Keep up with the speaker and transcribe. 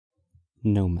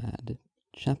Nomad,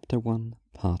 Chapter 1,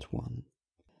 Part 1.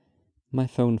 My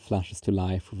phone flashes to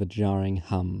life with a jarring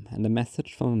hum and a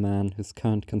message from a man whose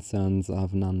current concerns are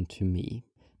of none to me.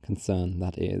 Concern,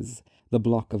 that is. The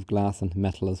block of glass and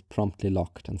metal is promptly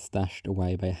locked and stashed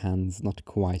away by hands not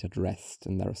quite at rest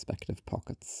in their respective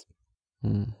pockets.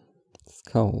 It's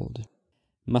cold.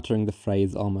 Muttering the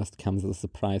phrase almost comes as a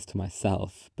surprise to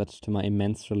myself, but to my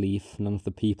immense relief, none of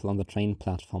the people on the train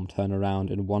platform turn around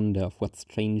in wonder of what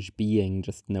strange being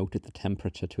just noted the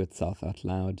temperature to itself out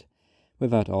loud.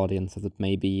 Without audience as it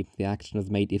may be, the action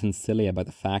is made even sillier by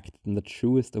the fact that in the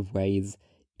truest of ways,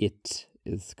 it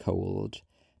is cold.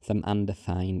 Some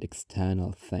undefined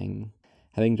external thing.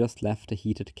 Having just left a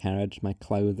heated carriage, my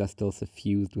clothes are still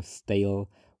suffused with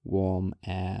stale, warm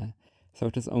air. So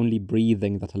it is only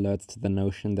breathing that alerts to the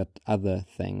notion that other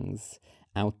things,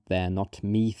 out there, not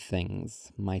me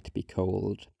things, might be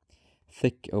cold.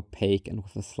 Thick, opaque, and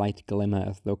with a slight glimmer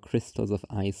as though crystals of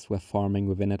ice were forming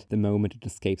within it the moment it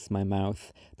escapes my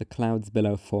mouth, the clouds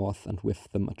billow forth and with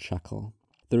them a chuckle.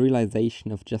 The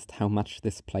realization of just how much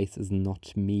this place is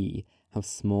not me, how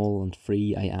small and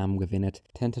free I am within it,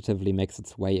 tentatively makes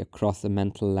its way across a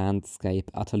mental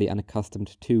landscape utterly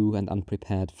unaccustomed to and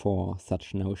unprepared for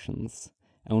such notions.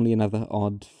 Only another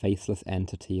odd, faceless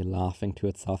entity laughing to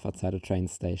itself outside a train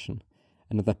station.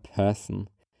 Another person.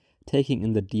 Taking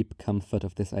in the deep comfort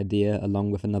of this idea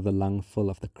along with another lungful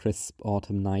of the crisp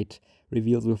autumn night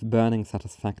reveals with burning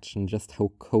satisfaction just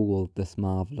how cold this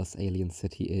marvelous alien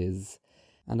city is.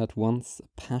 And at once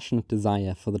a passionate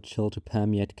desire for the chill to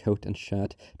permeate coat and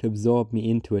shirt, to absorb me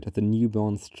into it as a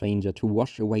newborn stranger, to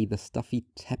wash away the stuffy,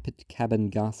 tepid cabin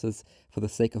gases for the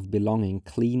sake of belonging,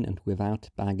 clean and without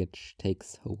baggage,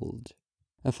 takes hold.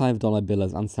 A $5 bill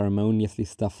is unceremoniously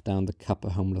stuffed down the cup a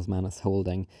homeless man is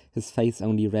holding, his face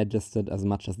only registered as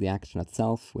much as the action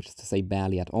itself, which is to say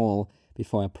barely at all,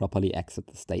 before I properly exit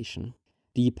the station.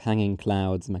 Deep hanging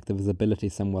clouds make the visibility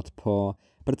somewhat poor,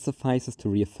 but it suffices to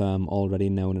reaffirm already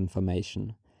known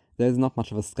information. There is not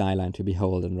much of a skyline to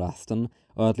behold in Ruston,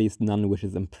 or at least none which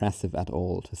is impressive at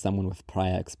all to someone with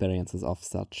prior experiences of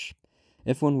such.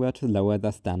 If one were to lower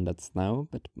their standards, though,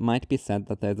 it might be said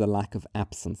that there is a lack of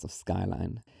absence of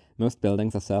skyline. Most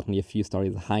buildings are certainly a few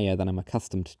stories higher than I'm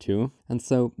accustomed to, and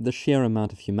so the sheer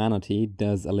amount of humanity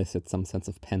does elicit some sense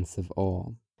of pensive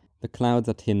awe. The clouds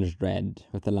are tinged red,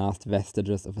 with the last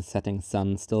vestiges of a setting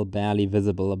sun still barely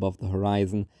visible above the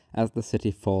horizon as the city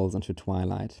falls into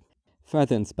twilight.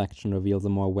 Further inspection reveals a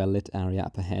more well-lit area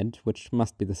up ahead, which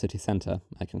must be the city centre,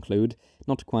 I conclude,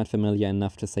 not quite familiar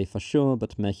enough to say for sure,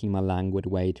 but making my languid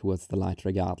way towards the light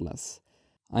regardless.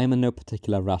 I am in no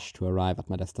particular rush to arrive at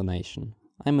my destination.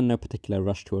 I am in no particular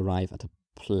rush to arrive at a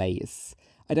place.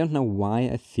 I don't know why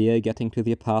I fear getting to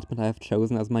the apartment I have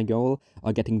chosen as my goal,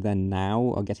 or getting there now,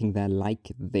 or getting there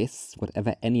like this,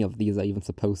 whatever any of these are even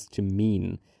supposed to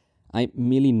mean. I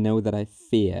merely know that I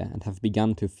fear, and have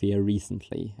begun to fear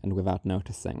recently, and without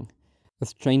noticing. A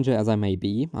stranger as I may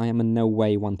be, I am in no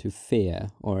way one to fear,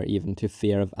 or even to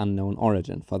fear of unknown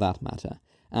origin for that matter,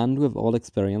 and with all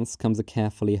experience comes a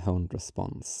carefully honed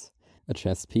response. A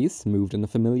chess piece moved in a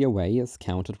familiar way is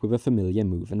countered with a familiar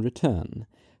move in return.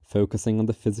 Focusing on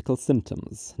the physical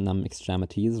symptoms, numb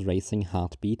extremities, racing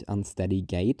heartbeat, unsteady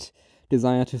gait,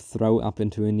 desire to throw up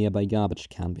into a nearby garbage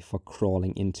can before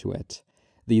crawling into it.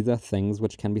 These are things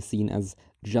which can be seen as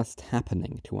just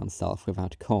happening to oneself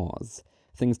without cause.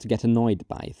 Things to get annoyed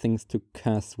by, things to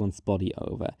curse one's body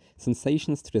over,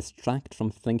 sensations to distract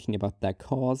from thinking about their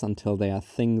cause until they are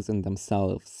things in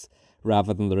themselves,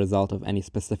 rather than the result of any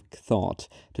specific thought,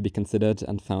 to be considered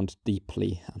and found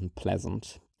deeply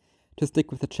unpleasant. To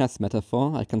stick with the chess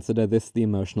metaphor, I consider this the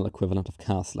emotional equivalent of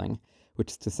castling,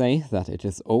 which is to say that it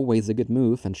is always a good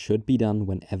move and should be done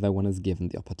whenever one is given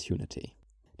the opportunity.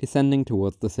 Descending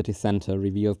towards the city centre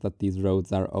reveals that these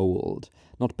roads are old,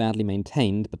 not badly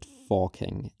maintained, but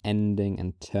forking, ending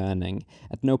and turning,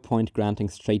 at no point granting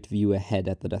straight view ahead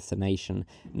at the destination,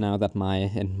 now that my,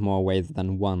 in more ways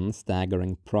than one,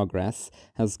 staggering progress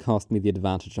has cost me the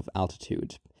advantage of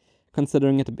altitude.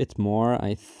 Considering it a bit more,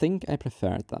 I think I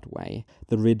prefer it that way.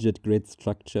 The rigid grid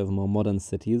structure of more modern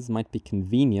cities might be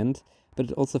convenient, but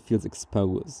it also feels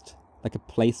exposed, like a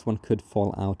place one could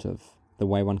fall out of, the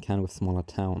way one can with smaller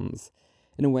towns.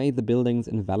 In a way, the buildings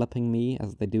enveloping me,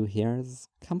 as they do here, is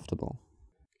comfortable.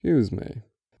 Excuse me.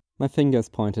 My fingers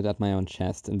pointed at my own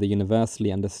chest in the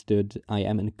universally understood I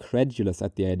am incredulous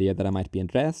at the idea that I might be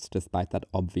undressed, despite that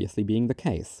obviously being the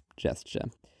case gesture.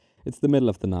 It's the middle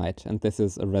of the night, and this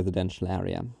is a residential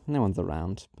area. No one's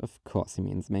around. Of course he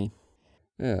means me.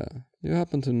 Yeah, you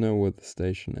happen to know where the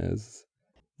station is?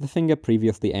 The finger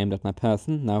previously aimed at my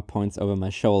person now points over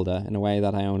my shoulder in a way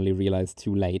that I only realized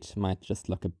too late might just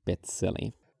look a bit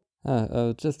silly.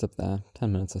 Oh, just up there.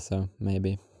 10 minutes or so,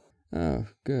 maybe. Oh,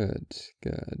 good.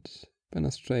 Been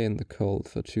astray in the cold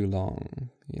for too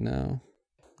long, you know.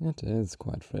 It is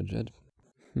quite frigid.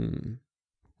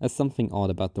 There's something odd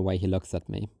about the way he looks at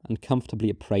me, uncomfortably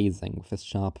appraising with his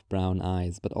sharp brown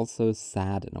eyes, but also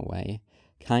sad in a way.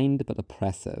 Kind but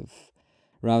oppressive.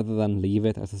 Rather than leave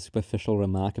it as a superficial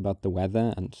remark about the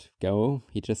weather and go,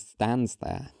 he just stands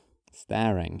there,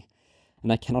 staring.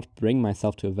 And I cannot bring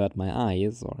myself to avert my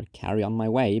eyes or carry on my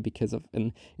way because of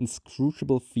an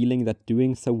inscrutable feeling that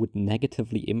doing so would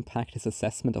negatively impact his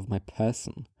assessment of my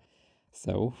person.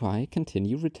 So I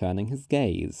continue returning his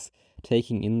gaze,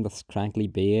 taking in the scraggly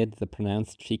beard, the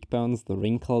pronounced cheekbones, the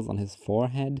wrinkles on his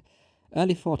forehead.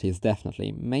 Early 40s,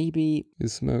 definitely. Maybe... You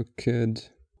smoke, kid?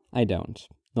 I don't.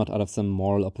 Not out of some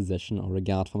moral opposition or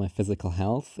regard for my physical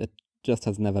health. It just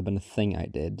has never been a thing I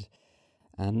did.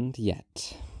 And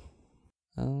yet...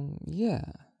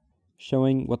 yeah.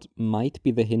 Showing what might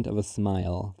be the hint of a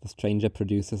smile, the stranger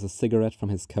produces a cigarette from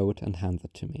his coat and hands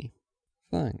it to me.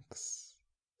 Thanks.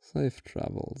 Safe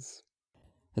travels.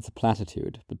 It's a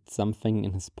platitude, but something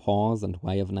in his pause and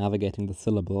way of navigating the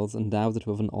syllables endows it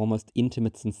with an almost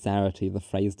intimate sincerity the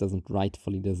phrase doesn't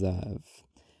rightfully deserve.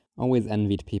 Always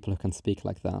envied people who can speak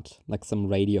like that, like some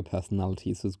radio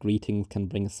personalities whose greetings can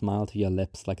bring a smile to your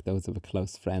lips like those of a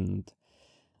close friend.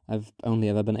 I've only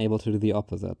ever been able to do the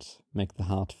opposite, make the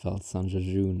heartfelt sound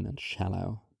jejune and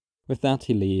shallow. With that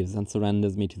he leaves and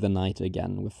surrenders me to the night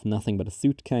again, with nothing but a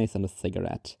suitcase and a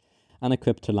cigarette.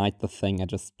 Unequipped to light the thing, I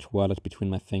just twirl it between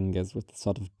my fingers with the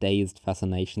sort of dazed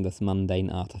fascination this mundane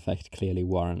artifact clearly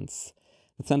warrants.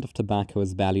 The scent of tobacco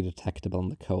is barely detectable in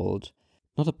the cold.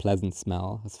 Not a pleasant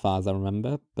smell, as far as I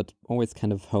remember, but always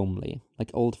kind of homely,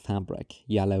 like old fabric,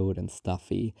 yellowed and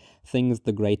stuffy, things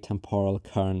the great temporal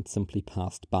current simply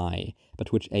passed by,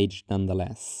 but which aged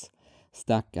nonetheless.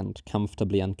 Stuck and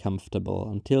comfortably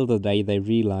uncomfortable, until the day they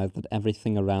realized that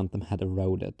everything around them had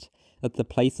eroded, that the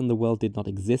place in the world did not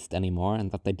exist anymore,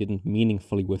 and that they didn't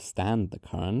meaningfully withstand the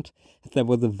current, that there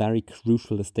was a very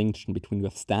crucial distinction between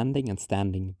withstanding and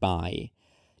standing by.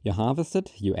 You harvest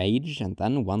it, you age, and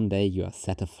then one day you are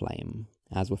set aflame.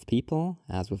 As with people,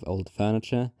 as with old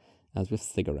furniture, as with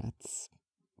cigarettes.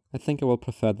 I think I will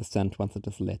prefer the scent once it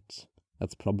is lit.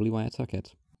 That's probably why I took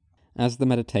it. As the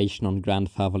meditation on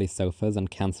grandfatherly sofas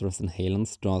and cancerous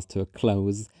inhalants draws to a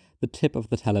close, the tip of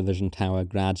the television tower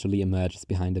gradually emerges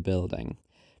behind a building.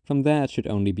 From there it should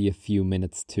only be a few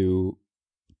minutes to...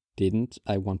 Didn't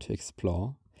I want to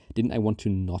explore? Didn't I want to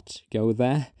not go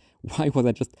there? Why was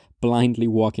I just blindly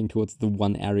walking towards the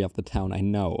one area of the town I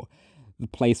know? The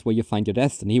place where you find your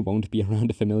destiny won't be around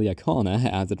a familiar corner,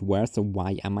 as it were, so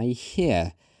why am I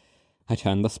here? I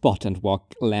turn the spot and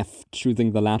walk left,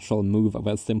 choosing the lateral move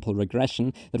over a simple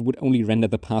regression that would only render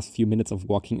the past few minutes of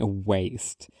walking a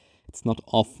waste. It's not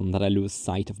often that I lose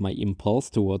sight of my impulse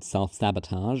towards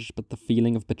self-sabotage, but the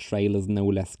feeling of betrayal is no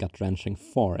less gut-wrenching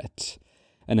for it.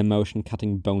 An emotion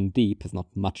cutting bone deep is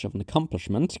not much of an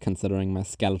accomplishment, considering my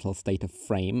skeletal state of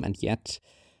frame, and yet,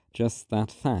 just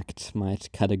that fact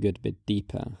might cut a good bit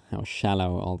deeper, how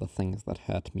shallow all the things that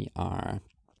hurt me are.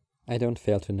 I don't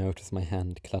fail to notice my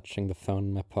hand clutching the phone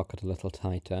in my pocket a little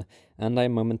tighter, and I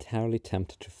am momentarily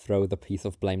tempted to throw the piece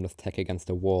of blameless tech against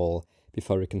a wall,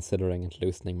 before reconsidering and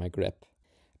loosening my grip.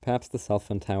 Perhaps the cell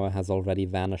phone tower has already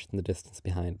vanished in the distance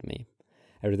behind me.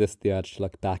 I resist the urge to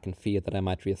look back and fear that I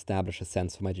might re-establish a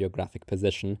sense for my geographic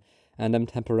position, and am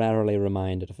temporarily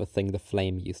reminded of a thing the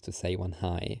flame used to say when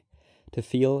high. To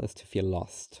feel is to feel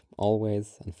lost,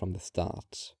 always and from the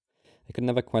start. I could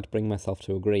never quite bring myself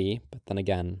to agree, but then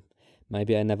again,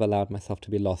 maybe I never allowed myself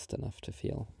to be lost enough to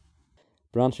feel.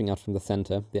 Branching out from the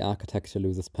center, the architecture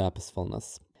loses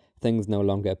purposefulness. Things no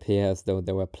longer appear as though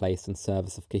they were placed in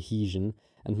service of cohesion,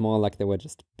 and more like they were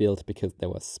just built because there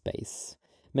was space.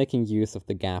 Making use of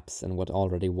the gaps in what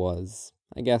already was.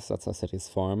 I guess that's how cities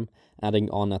form, adding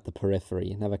on at the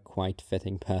periphery, never quite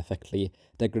fitting perfectly,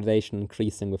 degradation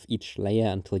increasing with each layer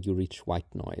until you reach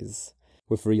white noise.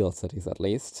 With real cities at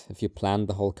least, if you plan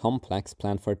the whole complex,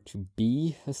 plan for it to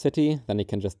be a city, then you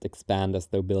can just expand as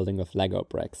though building with Lego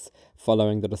bricks,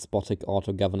 following the despotic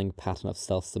auto-governing pattern of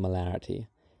self-similarity.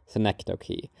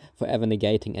 Synecdoche, forever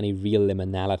negating any real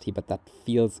liminality, but that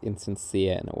feels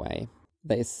insincere in a way.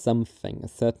 There is something, a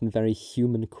certain very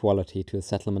human quality to a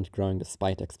settlement growing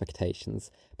despite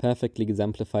expectations, perfectly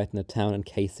exemplified in a town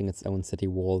encasing its own city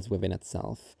walls within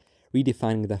itself.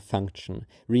 redefining their function,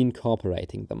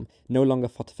 reincorporating them, no longer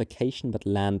fortification but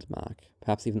landmark,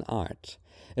 perhaps even art.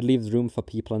 It leaves room for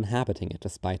people inhabiting it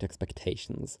despite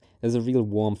expectations. There's a real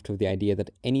warmth to the idea that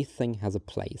anything has a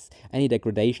place. Any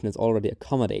degradation is already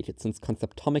accommodated, since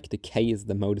conceptomic decay is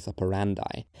the modus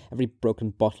operandi. Every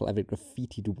broken bottle, every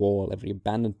graffitied wall, every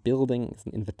abandoned building is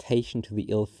an invitation to the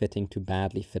ill-fitting to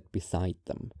badly fit beside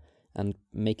them, and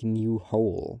make new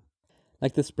whole.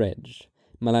 Like this bridge.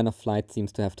 My line of flight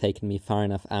seems to have taken me far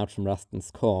enough out from Ruston's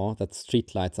core that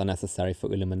streetlights are necessary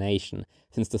for illumination,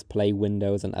 since display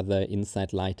windows and other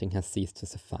inside lighting has ceased to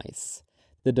suffice.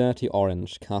 The dirty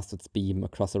orange cast its beam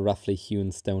across a roughly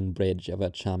hewn stone bridge over a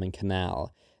charming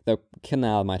canal, though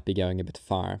canal might be going a bit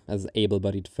far, as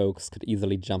able-bodied folks could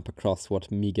easily jump across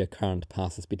what meagre current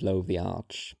passes below the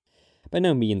arch. By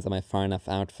no means am I far enough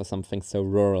out for something so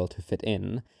rural to fit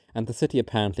in, and the city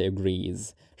apparently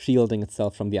agrees, shielding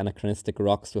itself from the anachronistic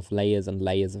rocks with layers and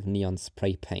layers of neon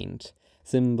spray paint,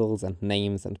 symbols and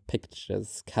names and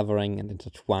pictures covering and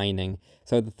intertwining,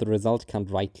 so that the result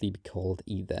can't rightly be called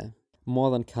either.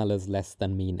 More than colors, less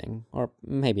than meaning, or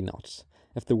maybe not.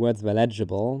 If the words were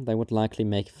legible, they would likely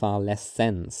make far less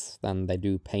sense than they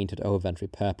do painted over and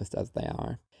repurposed as they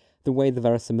are. The way the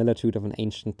verisimilitude of an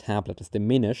ancient tablet is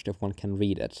diminished if one can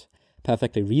read it.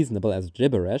 Perfectly reasonable as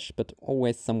gibberish, but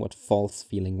always somewhat false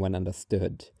feeling when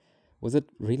understood. Was it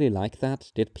really like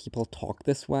that? Did people talk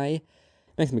this way?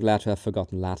 Makes me glad to have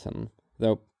forgotten Latin,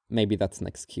 though maybe that's an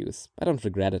excuse. I don't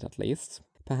regret it, at least.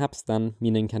 Perhaps then,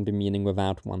 meaning can be meaning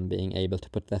without one being able to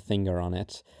put their finger on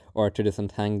it, or to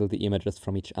disentangle the images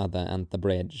from each other and the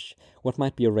bridge. What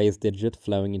might be a raised digit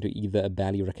flowing into either a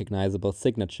barely recognizable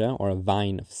signature or a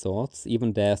vine of sorts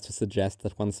even dares to suggest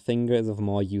that one's finger is of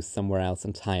more use somewhere else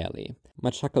entirely. My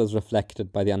chuckle is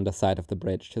reflected by the underside of the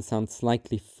bridge to sound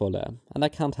slightly fuller, and I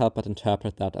can't help but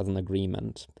interpret that as an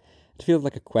agreement. It feels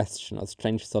like a question, a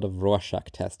strange sort of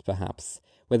Rorschach test, perhaps,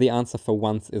 where the answer for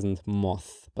once isn't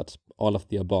moth, but all of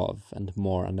the above and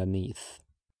more underneath.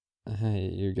 Hey,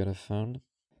 you got a phone?